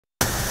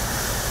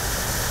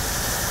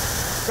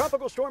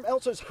Tropical storm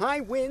Elsa's high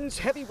winds,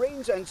 heavy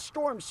rains, and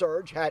storm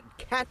surge had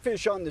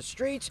catfish on the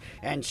streets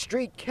and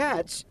street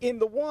cats in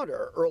the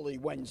water early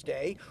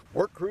Wednesday.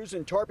 Work crews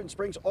in Tarpon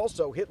Springs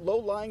also hit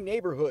low-lying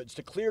neighborhoods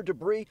to clear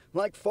debris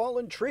like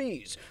fallen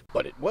trees.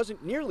 But it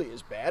wasn't nearly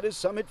as bad as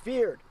some had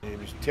feared. It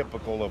was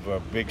typical of a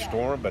big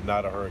storm, but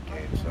not a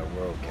hurricane, so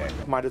we're okay.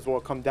 Might as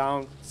well come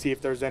down, see if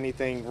there's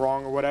anything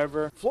wrong or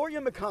whatever.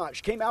 Florian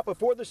McCosh came out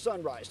before the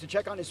sunrise to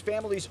check on his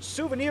family's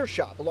souvenir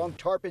shop along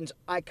Tarpon's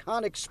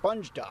iconic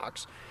sponge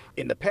docks.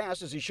 In the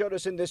past, as he showed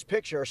us in this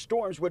picture,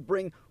 storms would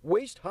bring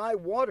waist-high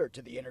water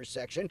to the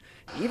intersection,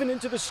 even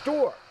into the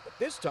store. But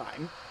this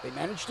time, they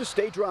managed to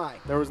stay dry.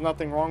 There was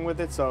nothing wrong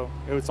with it, so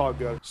it was all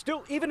good.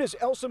 Still, even as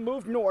Elsa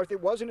moved north, it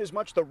wasn't as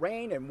much the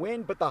rain and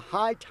wind, but the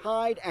high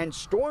tide and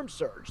storm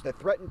surge that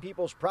threatened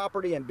people's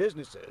property and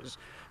businesses.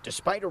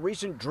 Despite a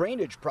recent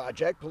drainage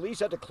project,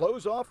 police had to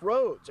close off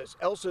roads as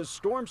Elsa's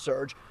storm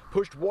surge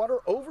pushed water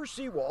over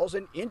seawalls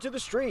and into the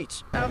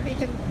streets. It'll be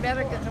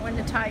better when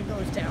the tide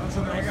goes down,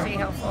 so we'll see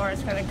how far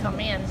it's going to come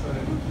in.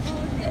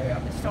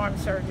 The storm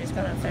surge is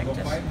going to affect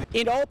us.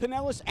 In all,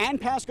 Pinellas and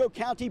Pasco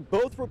County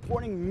both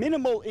reporting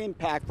minimal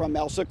impact from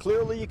Elsa.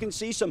 Clearly, you can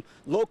see some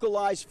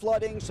localized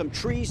flooding, some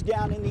trees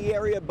down in the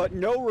area, but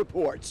no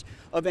reports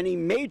of any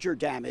major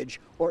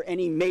damage or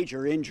any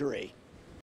major injury.